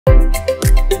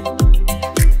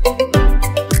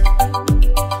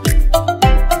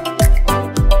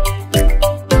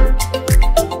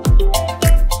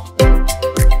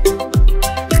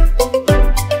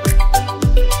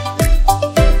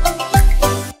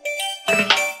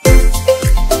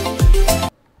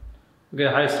Okay,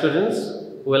 hi students,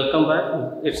 welcome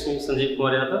back. It's me Sanjeev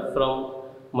from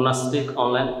Monastic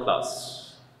online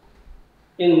class.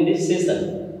 In this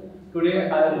session, today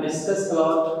I will discuss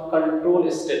about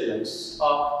control statements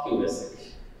of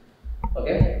QBasic.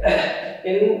 Okay,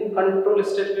 in control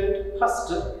statement,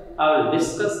 first I will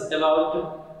discuss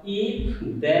about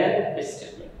if-then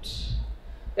statement.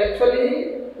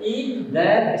 Actually,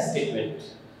 if-then statement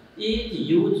is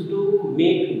used to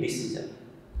make decision.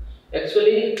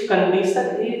 Actually,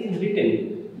 condition is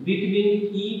written between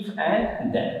if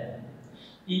and then.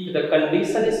 If the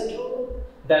condition is true,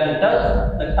 then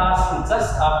does the task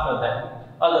just after that.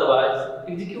 Otherwise,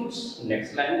 executes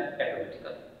next line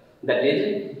automatically. That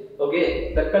is,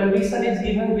 okay, the condition is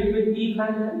given between if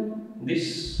and then.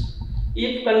 This.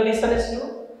 If condition is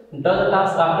true, does the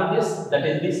task after this, that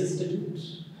is this statement.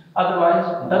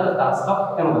 Otherwise, does the task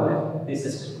of another, this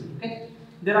statement. Okay.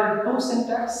 There are two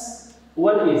syntax.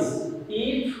 One is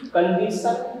if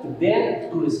condition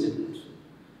then true statement.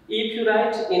 If you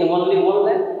write in only one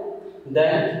line,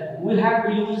 then we have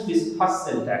to use this first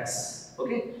syntax.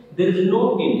 Okay, there is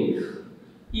no end if.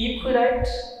 If we write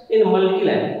in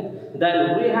multi-line,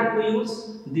 then we have to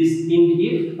use this end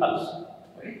if also.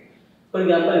 Okay. For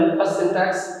example, in first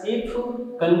syntax, if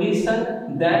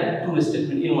condition then true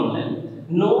statement in one line,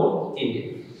 no end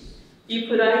if. If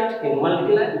we write in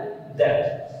multi-line,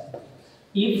 then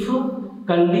if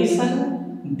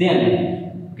condition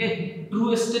then, okay,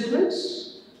 true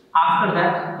statements, after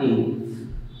that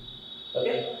in.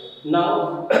 Okay,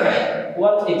 now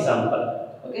one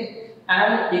example, okay,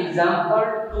 an example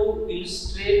to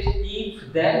illustrate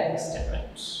if then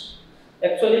statements.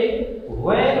 Actually,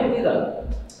 when we run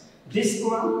this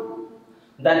program,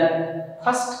 then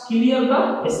first clear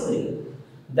the screen,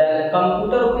 then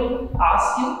computer will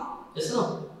ask you, yes or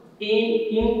no,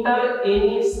 enter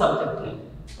any subject name.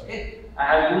 Okay, I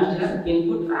have used here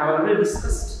input. I have already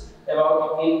discussed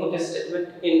about input statement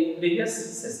in previous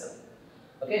session.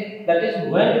 Okay, that is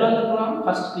when you run the program,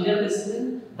 first clear the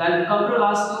screen, then computer will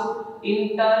ask you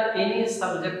enter any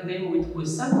subject name with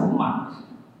question mark.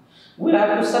 We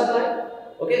have to supply,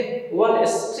 okay, one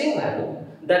string value,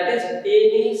 that is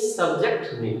any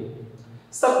subject name.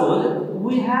 Suppose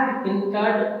we have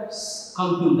entered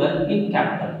computer in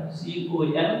capital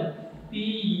COMPUTER.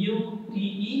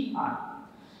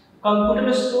 Computer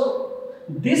will store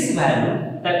this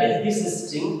value, that is this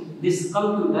string, this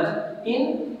computer,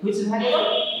 in which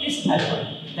variable? This variable,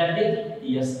 that is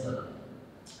yes dollar.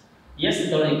 Yes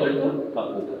dollar equal to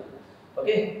computer.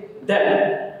 Okay.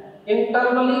 Then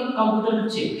internally computer will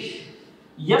check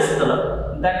yes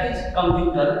dollar, that is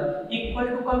computer equal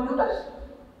to computer.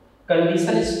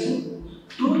 Condition is true.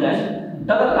 True, then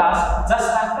double task just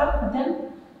after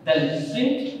then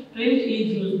print is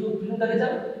used to print the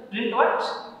result. Print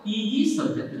what? EG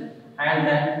subject and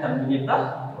then terminate the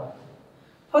program.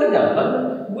 For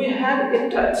example, we have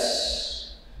entered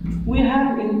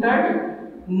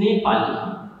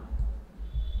Nepali.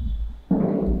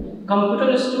 Computer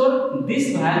will store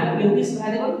this value in this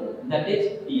variable, that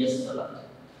is yes dollar.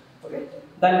 Okay.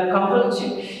 Then computer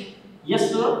check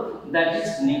yes dollar, that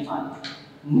is Nepali.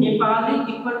 Nepali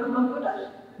equal to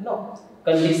computer? No.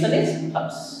 Condition is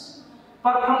false.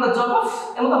 Perform the job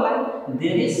of another line.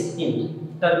 There is int.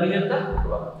 Terminate the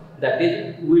program. That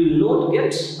is, will not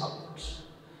get out.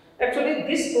 Actually,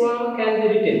 this program can be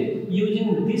written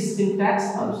using this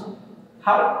syntax also.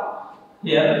 How?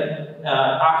 Here,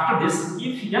 after this,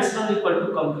 if yes not equal to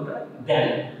computer,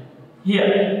 then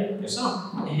here, yes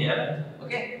no, here,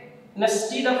 okay.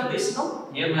 Instead of this, no,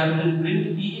 here we have to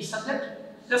print EG subject.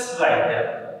 Just write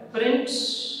there, print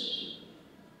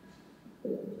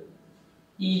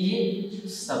EG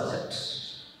subject.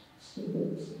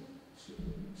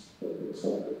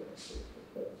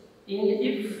 In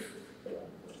if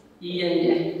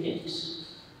int.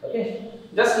 Okay,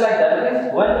 just like that.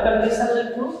 Okay? When the condition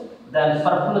is true, then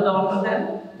perform the after then,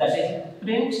 that is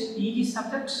print EG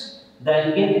subject,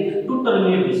 then in to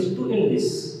terminate this, to end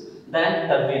this, then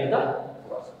terminate the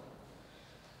program.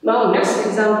 Now next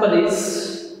example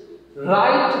is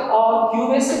write a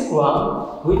QBasic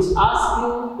program which asks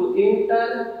you to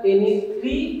enter any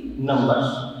three numbers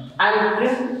and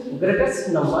print greatest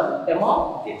number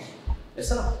among them.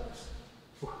 Yes or no?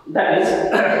 That is,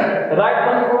 write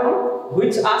one program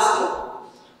which asks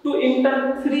you to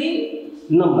enter three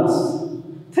numbers,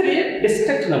 three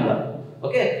distinct number,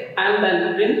 okay, and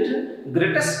then print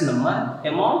greatest number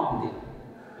among them.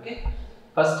 Okay.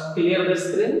 First clear the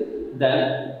screen,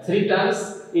 then three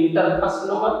times enter first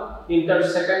number, enter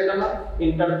second number,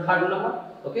 enter third number.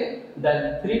 Okay.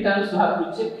 Then three times you have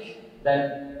to check,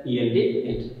 then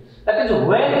end. That is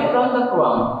when you run the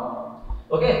program.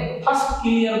 Okay, first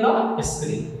clear the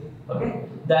screen. Okay,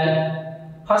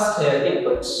 then first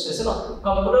input.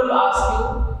 Computer will ask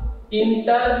you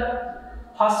enter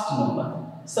first number.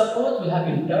 Suppose we have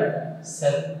entered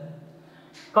 7.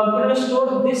 Computer will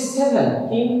store this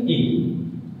 7 in E.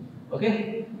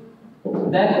 Okay.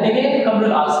 Then again computer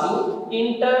will ask you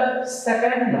enter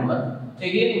second number.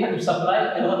 Again you have to supply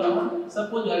another number.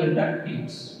 Suppose you have entered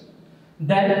 8.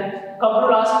 Then computer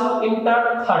will ask you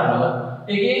enter third number.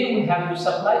 Again we have to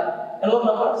supply another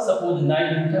number. Suppose 9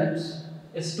 enters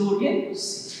stored in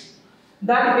C.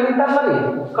 Then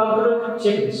internally computer will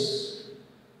check this.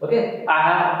 Okay, I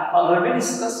have already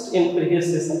discussed in previous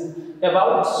session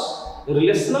about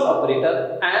relational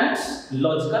operator and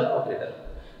logical operator.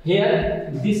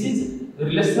 Here this is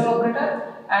relational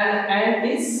operator and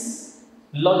is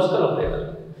logical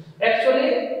operator.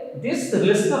 Actually this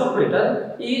relational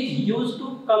operator is used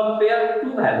to compare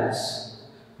two values,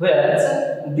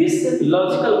 whereas this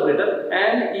logical operator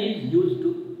and is used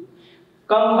to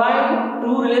combine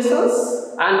two relations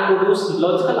and produce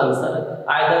logical answer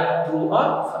either true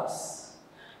or false.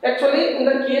 Actually in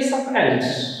the case of AND,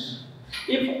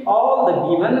 if all the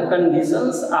given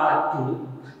conditions are true,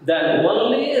 then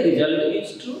only result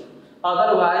is true,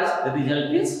 otherwise the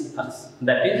result is false.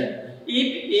 That is, if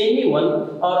any one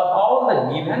or all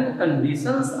the given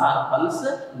conditions are false,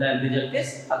 then result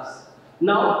is false.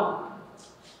 Now,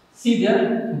 see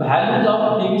there, values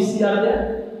of ABC are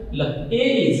there. Look, A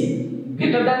is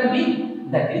greater than B,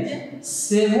 that is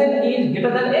 7 is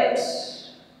greater than 8.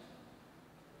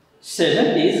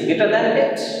 7 is greater than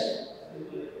 8.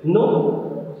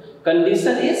 No,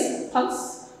 condition is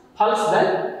false. False, then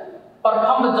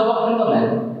perform the job of another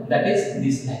line, that is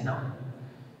this line now.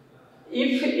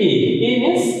 If A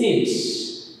means 8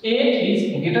 is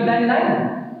greater than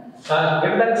 9,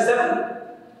 greater than 7,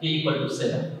 A equal to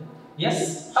 7.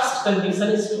 Yes, first condition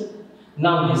is true.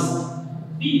 Now this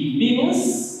B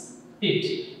means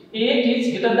 8. 8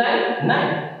 is greater than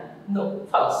 9. No,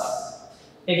 false.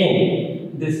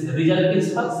 Again, this result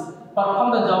is false.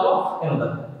 Perform the job of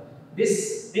another.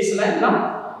 This line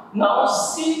now. Now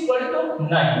C equal to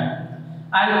 9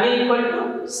 and A equal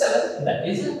to 7. That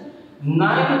is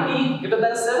 9 is greater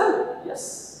than 7.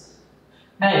 Yes.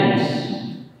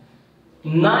 And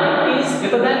 9 is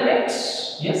greater than 8.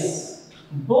 Yes.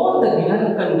 Both the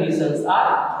given conditions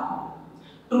are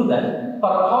true. Then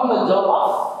perform the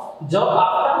job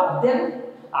after them.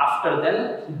 After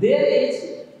them there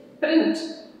is print.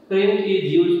 Print is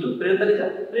used to print the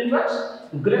result. Print what?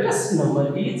 Greatest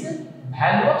number is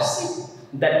value of C.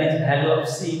 That is value of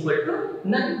C equal to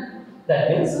 9.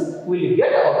 That means we will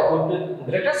get output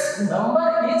greatest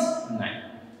number is 9.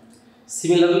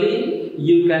 Similarly,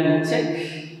 you can check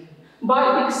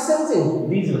by exchanging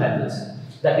these values.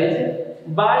 That is,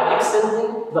 by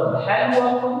exchanging the value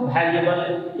of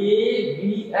variable A,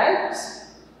 B and C.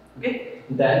 Okay,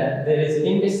 then there is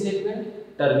in this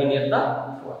statement terminate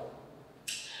the for.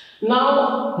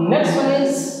 Now next one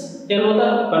is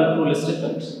another control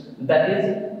statement, that is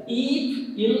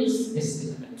if-else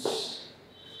statement.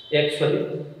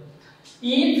 Actually,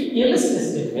 if-else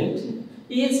statement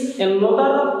is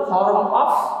another form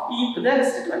of if-then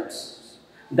statement.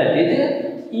 That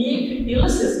is,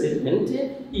 if-else statement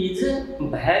is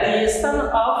variation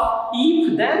of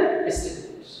if-then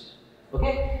statement.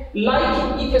 Okay,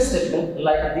 like if statement,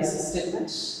 like this statement.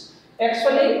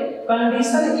 Actually,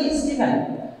 condition is given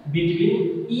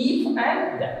between if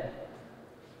and then.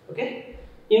 Okay,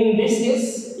 in this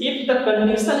case, if the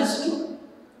condition is true,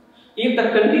 if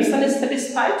the condition is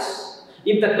satisfied,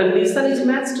 if the condition is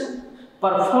matched,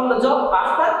 perform the job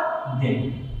after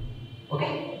then.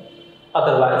 Okay,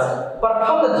 otherwise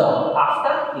perform the job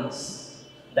after this.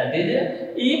 That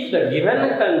is, if the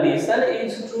given condition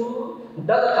is true, do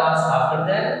the task after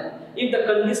then. If the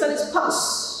condition is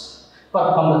false,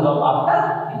 perform the job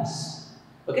after this.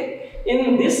 Okay,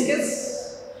 in this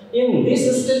case, in this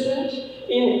statement,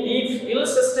 in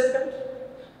if-else statement,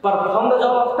 perform the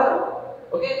job after.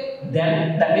 Okay,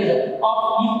 then that is of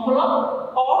if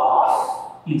block or of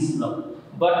else block,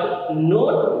 but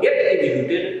not get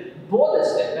executed both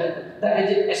statement. That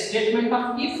is a statement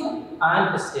of if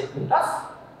and a statement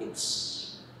of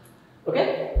else.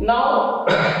 Okay, now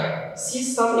see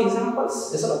some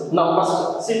examples. Yes, now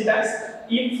first syntax: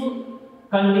 if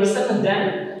condition,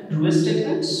 then true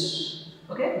statement.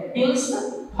 Okay, else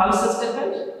false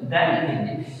statement,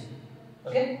 then if.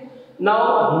 Okay,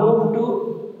 now move to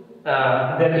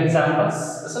their examples.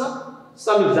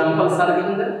 Some examples are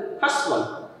given there. First one: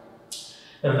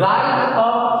 write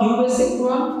a QBasic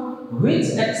program which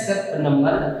accepts a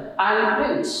number and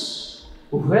prints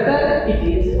whether it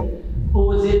is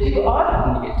positive or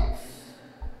negative.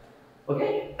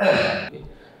 Okay.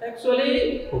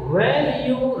 Actually, when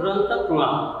you run the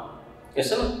program,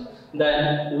 yes or no,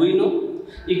 then we know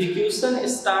execution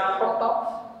start from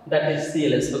top, that is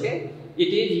CLS. Okay,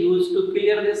 it is used to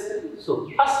clear the screen. So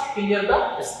first clear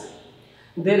the screen.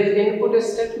 There is input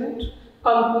statement.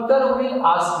 Computer will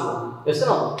ask you, yes or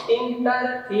no,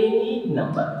 enter any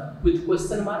number with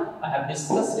question mark. I have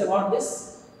discussed about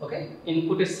this. Okay,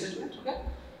 input statement. Okay,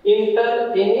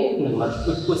 enter any number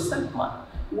with question mark.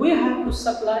 We have to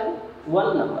supply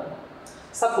one number.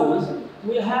 Suppose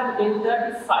we have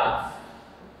entered 5.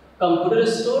 Computer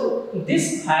store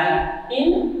this file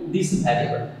in this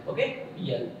variable. Okay,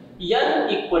 n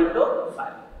equal to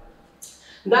 5.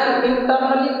 Then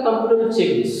internally computer will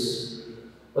check this.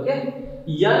 Okay,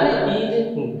 n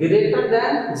is greater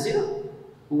than 0.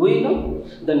 We know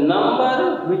the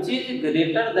number which is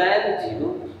greater than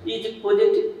 0 is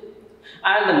positive,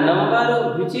 and the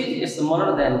number which is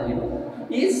smaller than 0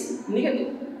 is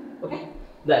negative. Okay,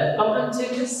 then computer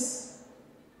check this.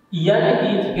 n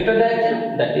is greater than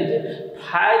 0, that is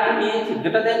 5 is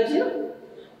greater than 0.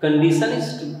 Condition is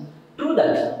true. True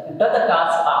that does the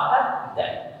task after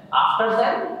that. After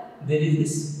that, there is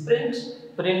this print.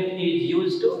 Print is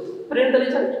used to print the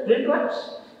result. Print what?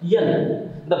 N.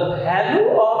 The value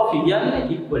of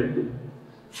n equal to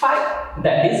 5.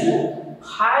 That is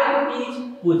 5 is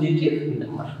positive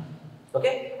number.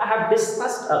 Okay, I have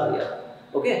discussed earlier.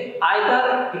 Okay,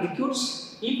 either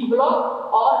executes if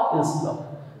block or else block.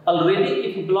 Already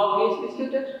if block is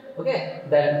executed, okay,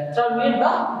 then terminate the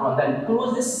program, then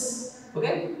close this.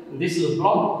 Okay, this is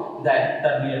block, then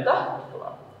terminate the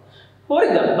program. For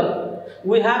example,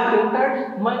 we have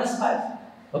entered -5.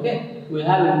 Okay, we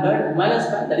have entered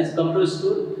 -5, that is computer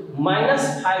store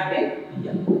 -5 in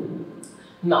n.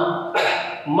 Now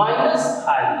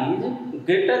 -5 is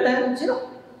greater than 0.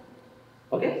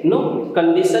 Okay, no,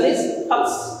 condition is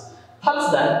false.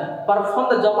 False, then perform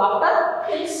the job after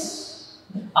else.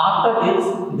 After else,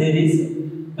 there is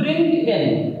print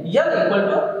n equal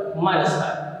to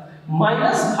 -5.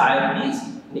 -5 is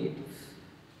negative.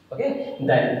 Okay,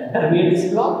 then terminate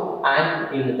this block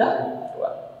and end the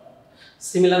program.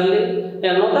 Similarly,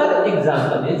 another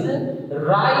example is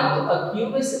write a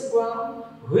QBasic program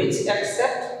which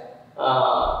accepts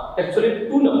actually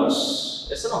 2 numbers.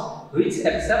 Yes or no? Which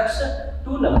accepts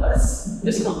 2 numbers.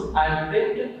 Yes or no? And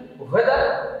print whether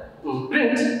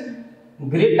print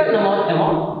greater number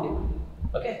among them.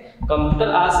 Okay,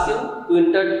 computer asks you to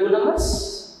enter 2 numbers.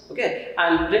 Okay,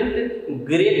 and print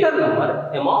greater number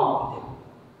among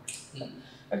them.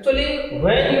 Actually,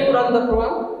 when you run the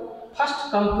program,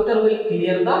 first computer will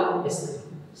clear the screen.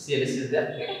 CLS is there.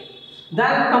 Okay.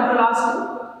 Then computer asks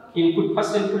you input,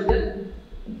 first input there.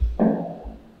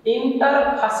 Enter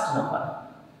first number.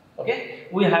 Okay,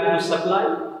 we have to supply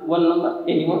one number,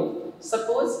 anyone.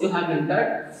 Suppose you have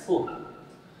entered 4.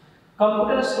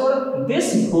 Computer store this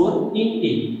 4 in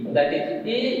A, that is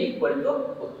A equal to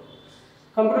 4.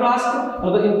 Computer asks you,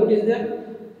 another input is there.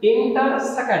 Enter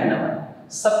second number.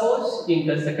 Suppose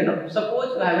enter second number. Suppose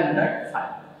you have entered 5.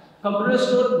 Computer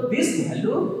store this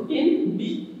value in B.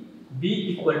 B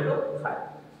equal to 5.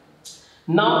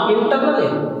 Now internally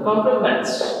computer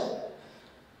match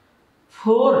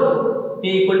 4. A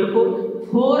equal to 4.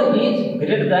 4 is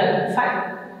greater than 5.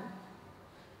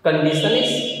 Condition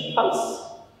is false.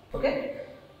 Okay,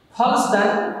 false, then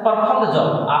perform the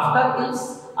job. After else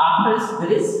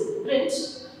there is print.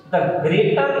 The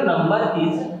greater number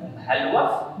is value of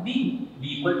B. B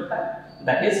equal to 5.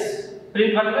 That is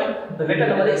print what way? The greater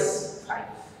number is 5.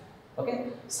 Okay,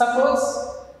 suppose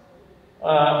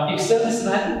extend this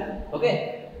value. Okay,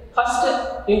 first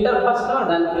enter first number,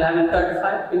 then we have entered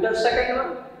 5. Enter second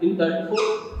number, entered 4.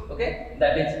 Okay,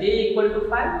 that is A equal to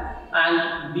 5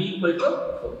 and B equal to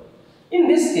 4. In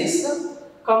this case,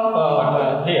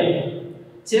 here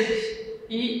check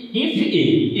if A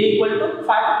equal to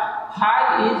 5,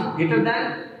 5 is greater than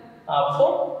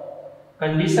 4.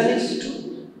 Condition is true.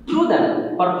 True,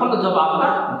 then perform the job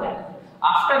after that.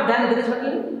 After that, there is what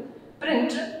you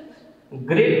print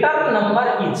greater number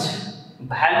is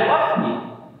value of A.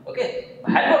 Okay,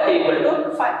 value of A equal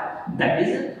to 5. That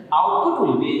is output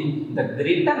will be the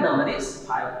greater number is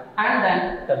 5, and then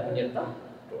terminate the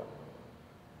program.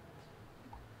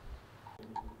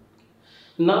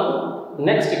 Now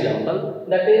next example,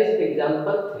 that is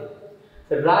example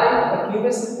 3. Write a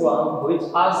QBasic program which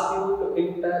asks you to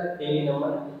enter any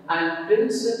number and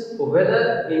prints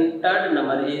whether entered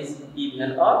number is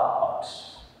even or odd.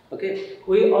 Okay,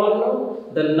 we all know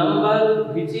the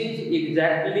number which is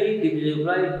exactly divisible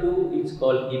by 2 is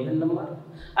called even number,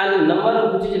 and the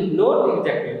number which is not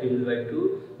exactly divisible by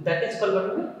 2, that is called what?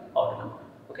 Odd number.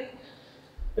 Okay,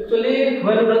 Actually,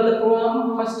 when you run the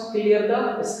program, first clear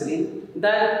the screen.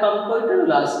 Then computer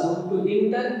will ask you to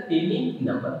enter any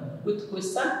number with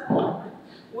question mark.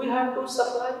 We have to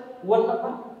supply one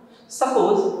number.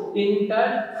 Suppose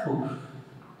enter 4.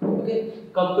 Okay,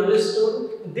 computer store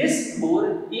this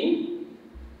 4 in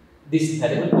this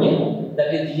variable n,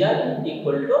 that is n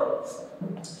equal to 4.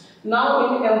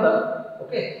 Now in another,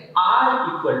 okay,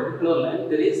 r equal to, no line,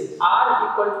 there is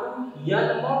r equal to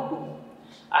n mod 2.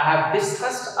 I have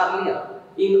discussed earlier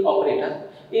in operator,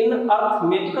 in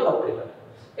arithmetical operator.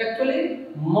 Actually,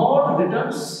 mod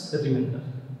returns remainder.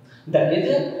 That is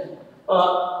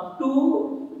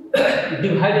 2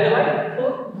 divided by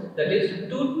 4. That is 2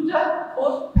 to the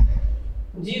 4,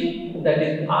 0. That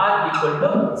is r equal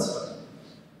to 0.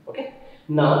 Okay.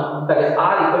 Now that is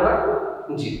r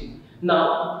equal to 0.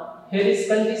 Now here is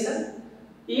condition.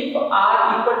 If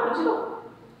r equal to 0,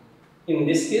 in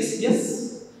this case,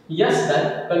 yes,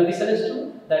 then condition is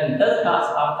true. Then does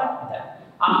task after that.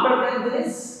 After that, there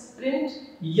is print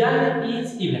n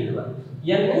is even number.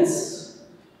 N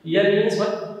means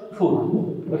what?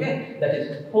 4. Okay, that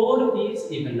is 4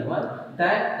 is even number.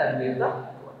 That terminates the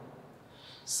program.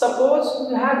 Suppose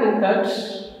we have entered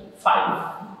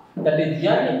 5. That is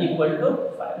n equal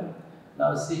to 5.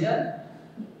 Now see here,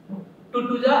 2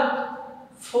 to the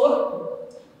 4,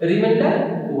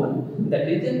 remainder 1. That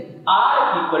is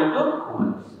r equal to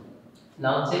 1.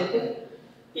 Now check it.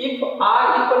 If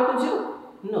r equal to 0,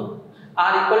 no,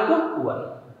 r equal to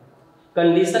 1.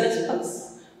 Condition is false.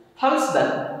 False,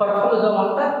 then perform the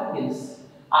after else.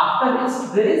 After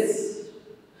else, there is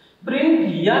print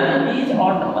n is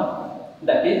odd number.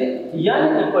 That is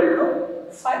n equal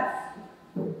to 5.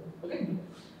 Okay,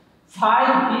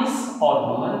 5 is odd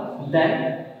number.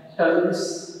 Then turn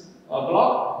this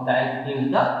block. Then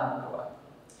in the program.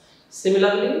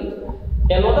 Similarly,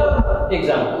 another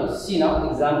example. See now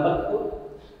example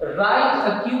 4. Write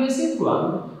a QBasic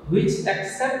program which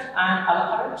accepts an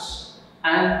alphabet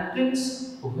and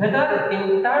prints whether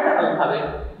entered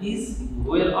alphabet is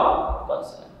vowel or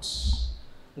consonant.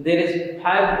 There is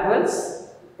 5 vowels,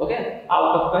 okay,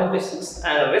 out of 26,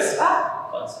 and rest are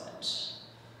consonant.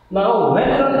 Now when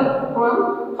you run the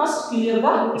program, first clear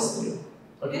the screen.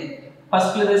 Okay,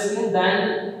 first clear the screen,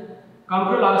 then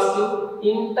computer asks you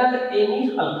enter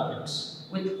any alphabet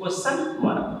with question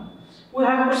mark. We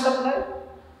have to supply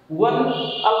one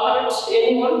alphabet,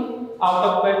 any one out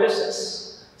of 26.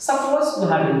 Suppose we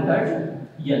have entered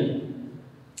n.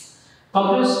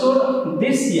 Computer store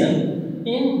this n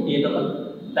in a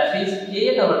double, that is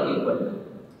a double equal to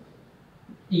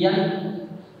n.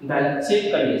 Then check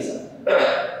condition.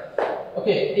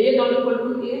 Okay, a double equal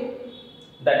to a,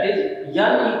 that is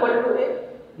n equal to a.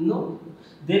 No,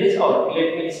 there is OR.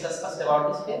 Let me discuss first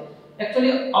about this here.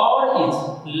 Actually, OR is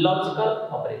logical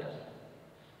operator.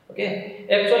 Okay,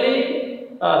 actually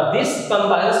this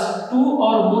combines 2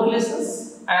 or more relations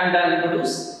and then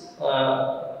produce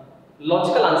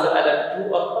logical answer either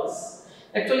true or false.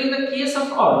 Actually, in the case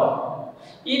of OR,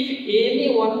 if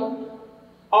any one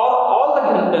or all the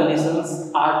given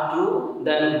conditions are true,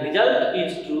 then result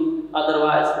is true.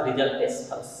 Otherwise, result is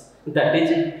false. That is,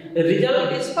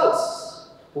 result is false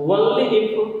only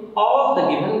if all the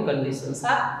given conditions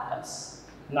are false.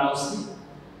 Now see,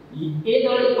 a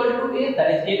double equal to a,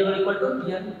 that is a double equal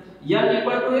to n. N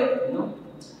equal to a, no.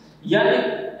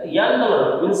 N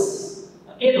double means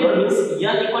a double means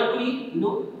n equal to e,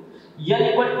 no. N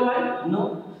equal to I, no.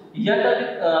 N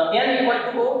equal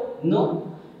to o,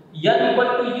 no. N equal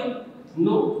to u,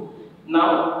 no.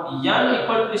 Now n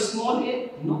equal to small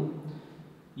a, no.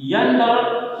 N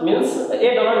double means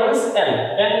a double means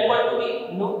n. N equal to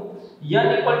e, no.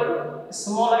 N equal to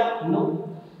small I, no.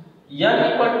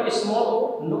 N equal to small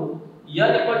o, no.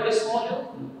 N equal to small u,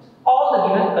 no. All the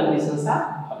given conditions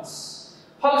are false.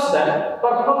 False, then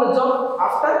perform the job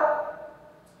after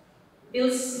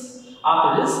else.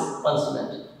 After this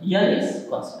consonant, n is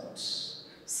consonant.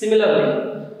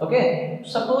 Similarly, okay,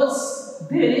 suppose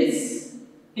there is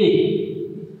a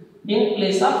in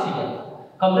place of n.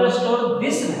 Computer store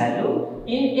this value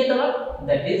in a double,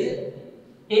 that is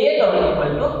a double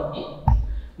equal to a.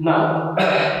 Now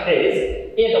there is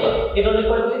a double equal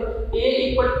to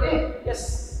a equal to a.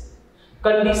 Yes,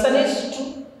 condition is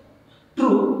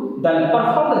true. Then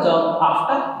perform the job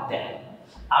after that.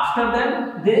 After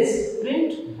that, there is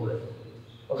print vowel.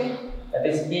 Okay, that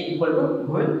is a equal to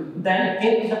vowel. Then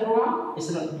in the program is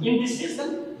in this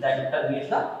session that terminates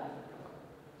the.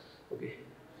 Okay,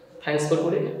 thanks for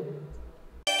today.